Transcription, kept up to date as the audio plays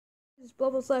This is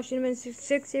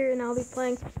Bubble/Human66 here, and I'll be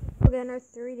playing Pokemon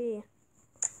Earth 3D.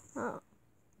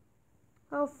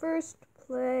 I'll first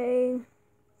play.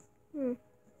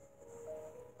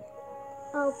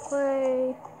 I'll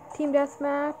play Team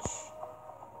Deathmatch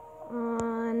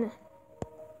on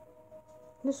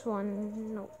this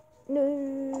one.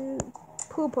 No,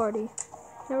 Pool Party.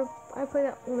 I played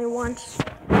that only once.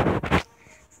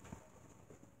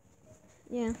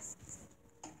 Yeah.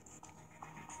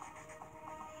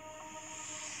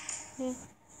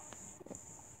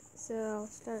 So I'll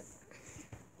start.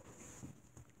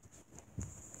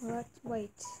 Let's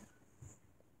wait.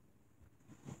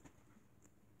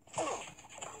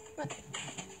 What?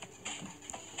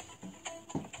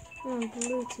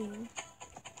 Blue team.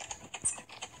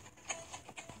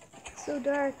 So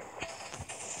dark.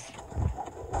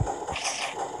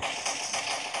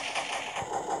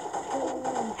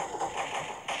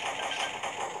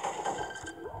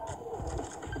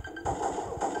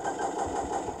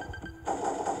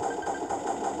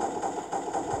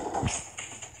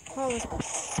 Oh, I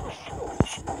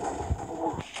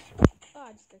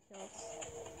just got killed.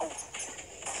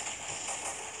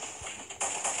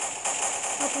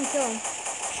 Help him kill him.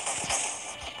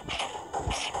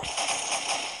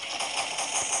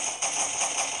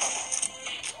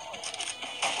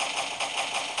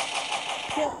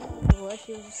 What?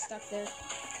 He was just stuck there.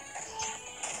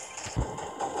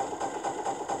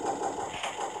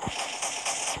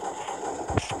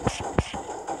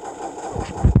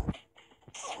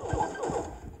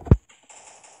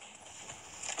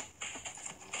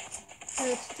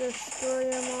 Let's destroy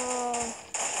them all.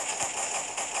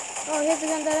 Oh, here's the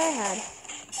gun that I had.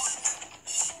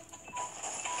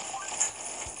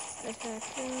 Attack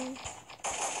him.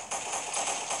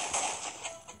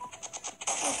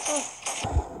 Oh.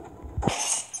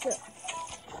 Shit.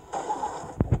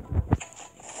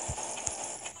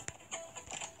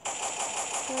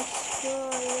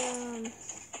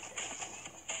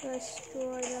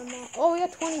 Destroy them all. Oh, we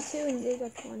got 22 and they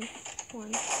got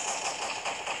 21.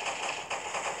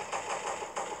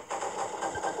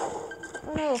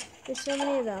 Oh no, there's so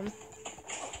many of them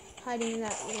hiding in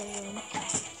that little room.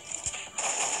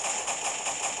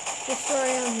 Destroy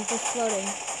him, he's just floating.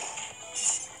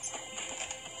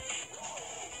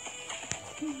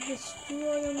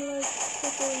 Destroy him like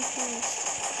chicken peas.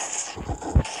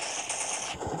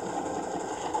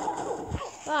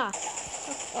 Ah!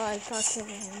 Oh, I got killed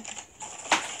him.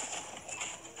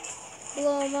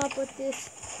 Blow him up with this.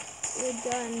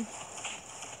 We're done.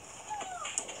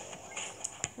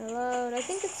 Reload. I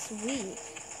think it's weak.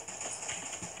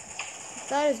 I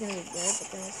thought it was gonna be good, but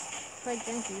then it's quite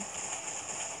junky.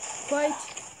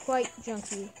 Quite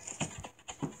junky.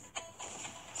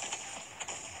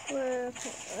 Where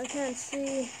I can't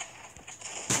see.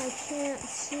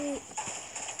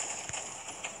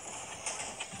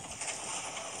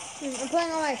 I'm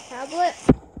playing on my tablet.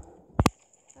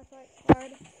 That's why it's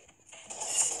hard.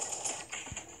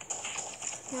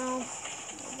 Now,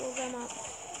 I'll blow them up.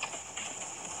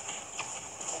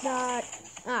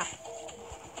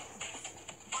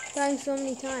 Dying so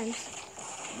many times.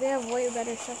 They have way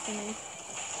better stuff than me.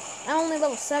 I'm only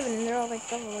level 7 and they're all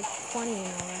like level 20 and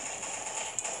all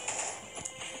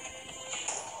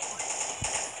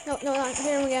that. No, hit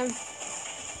him again.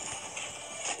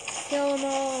 Kill them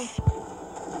all.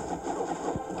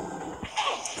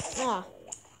 Ah.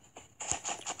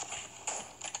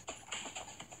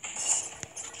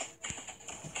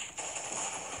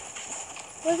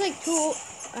 I was like 2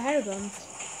 ahead of them.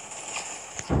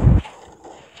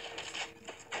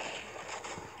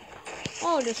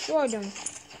 Oh, destroyed them.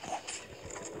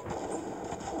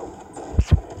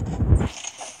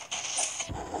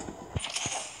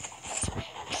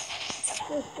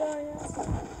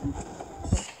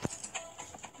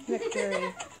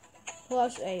 Victory.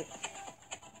 +8.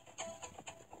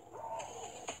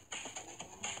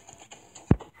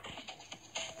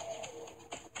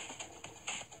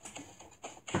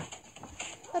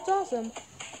 That's awesome.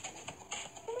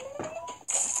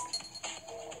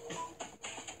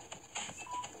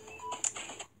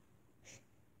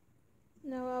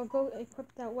 Now I'll go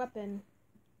equip that weapon.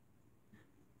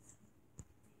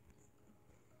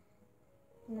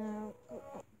 No,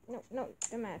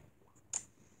 I'm mad.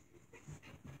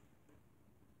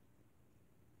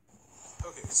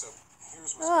 Okay, so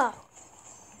here's what's going on.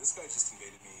 This guy just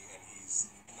invaded me, and he's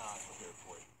not prepared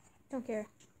for it. Don't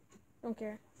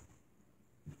care.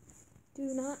 Do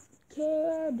not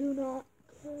care.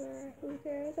 Who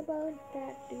cares about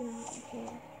that? Do not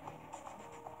care.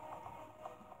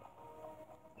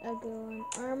 I'll go on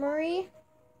armory.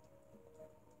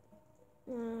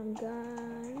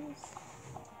 Guns.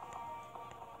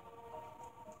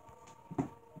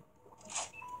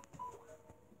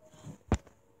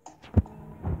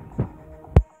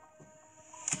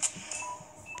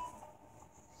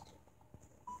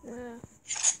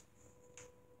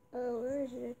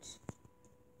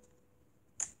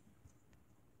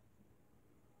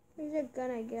 kind of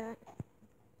gun I got.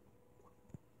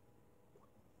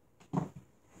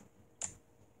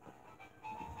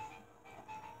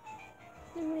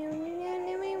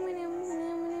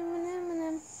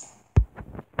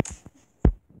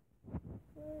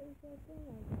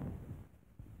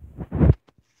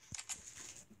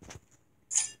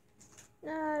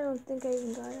 No, I don't think I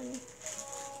even got any.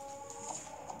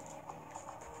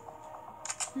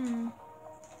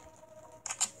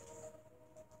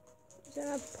 Is that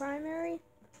a primary?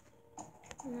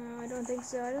 No, I don't think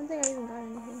so. I don't think I even got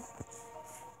anything.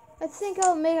 I think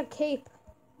I'll make a cape.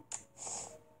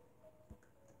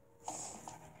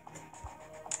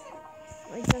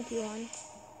 My chunky one.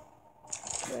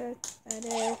 Quick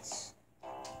edit.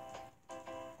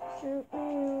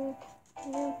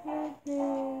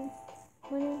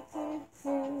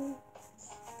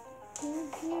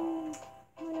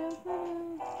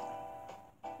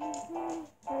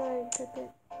 I took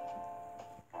it.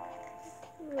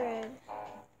 Red.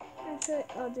 Actually,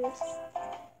 I'll just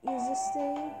use this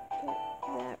thing. Put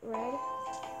that red.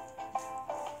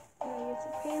 I'll use a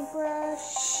paintbrush.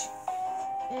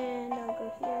 And I'll go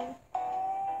here.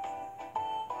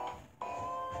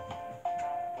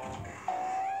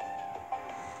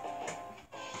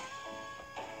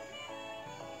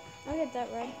 I'll get that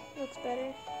red. Looks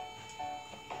better.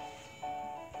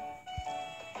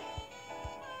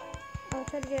 I'll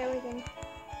try to get everything.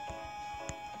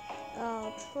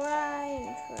 I'll try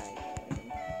and try to get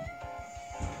everything.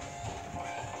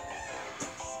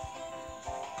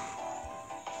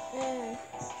 And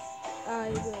I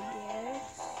will get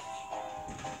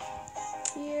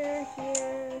here,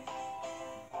 here,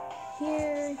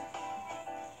 here.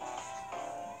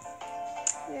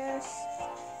 Yes.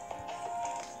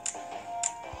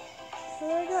 Where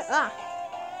do I go? Ah!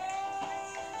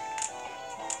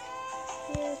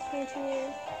 Here, paint here.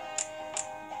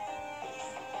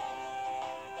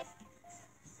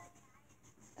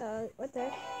 What the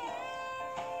heck?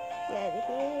 Get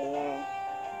here.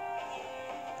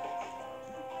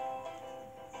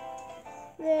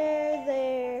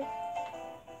 There.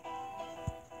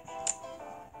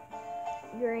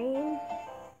 Green.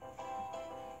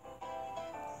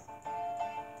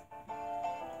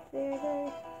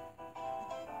 There.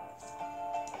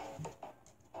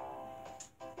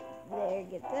 There,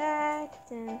 get that.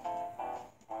 And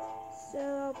so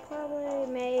I'll probably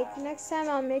make, next time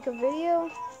I'll make a video,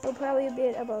 it'll probably be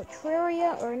about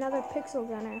Terraria or another pixel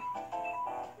gunner.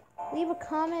 Leave a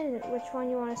comment which one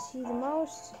you want to see the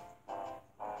most.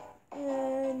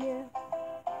 And yeah.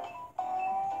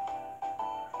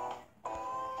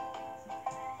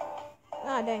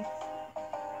 Ah, dang.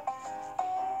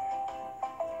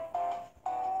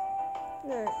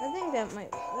 There, I think that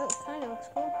kind of looks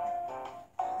cool.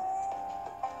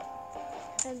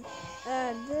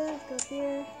 And this, go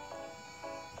here.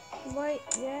 White,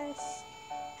 yes.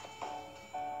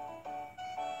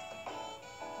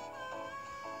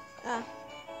 Ah.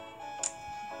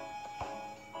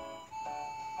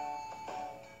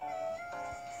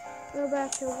 Go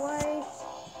back to white.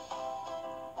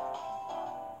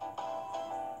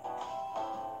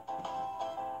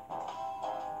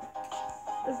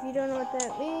 If you don't know what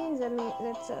that means,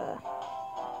 that's a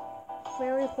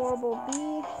very horrible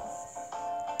bee.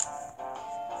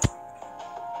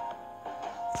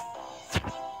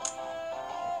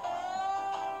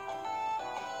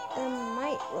 It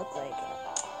might look like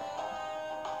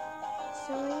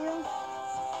some of you.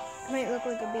 It might look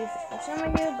like a bee for some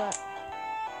of you, but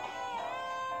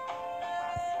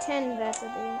pretend that's a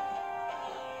bee.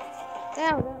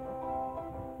 Now,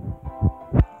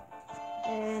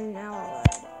 and now I'll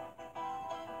add.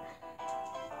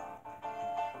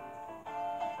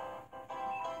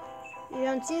 You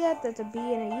don't see that? That's a B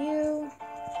and a U.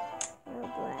 A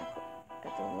black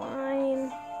at the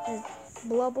line. A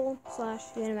Blubble /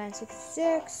 Uniman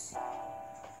 66.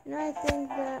 And I think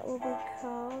that will be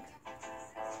called.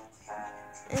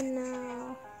 And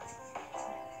now.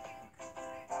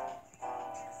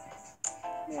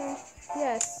 Yeah,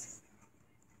 yes.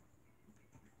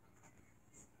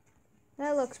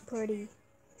 That looks pretty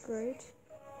great.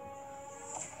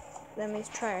 Let me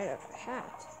try it out for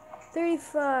hat.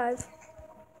 35.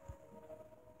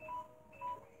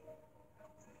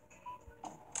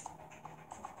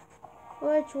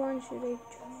 Which one should I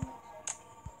try?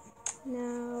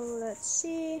 Now, let's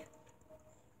see.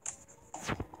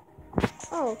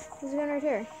 Oh, there's a gun right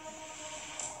here.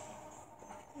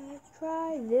 Let's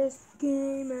try this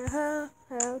game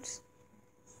out.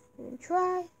 And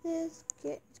try this.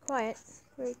 It's quiet.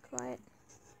 Very quiet.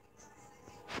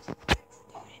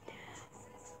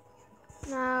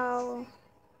 Now,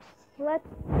 let's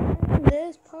turn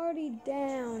this party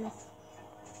down.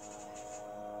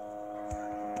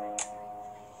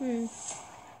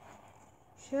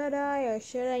 Should I or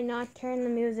should I not turn the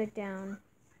music down?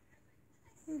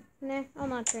 Nah, I'll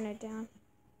not turn it down.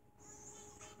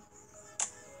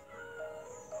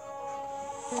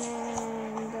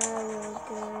 And I will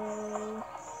go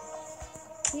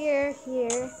here. Turn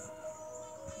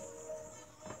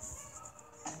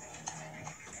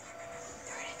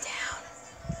it down.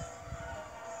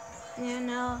 And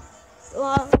now,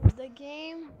 well, the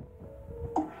game.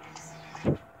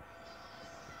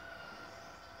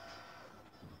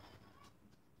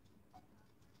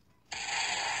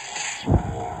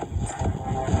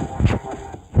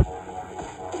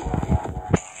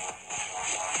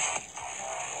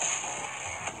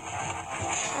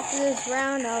 After this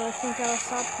round, I think I'll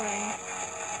stop playing.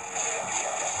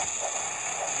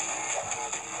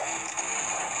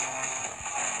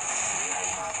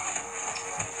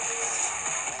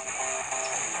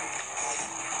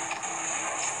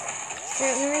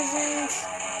 Certain reasons,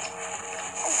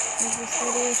 this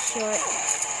video is short.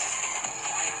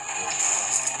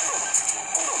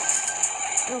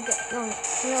 Okay,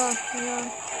 no.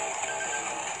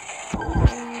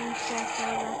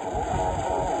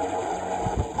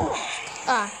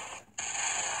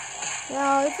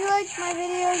 Now, if you like my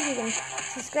videos, you can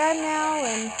subscribe now,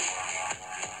 and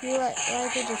if you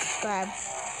like it, just subscribe.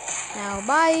 Now,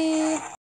 bye!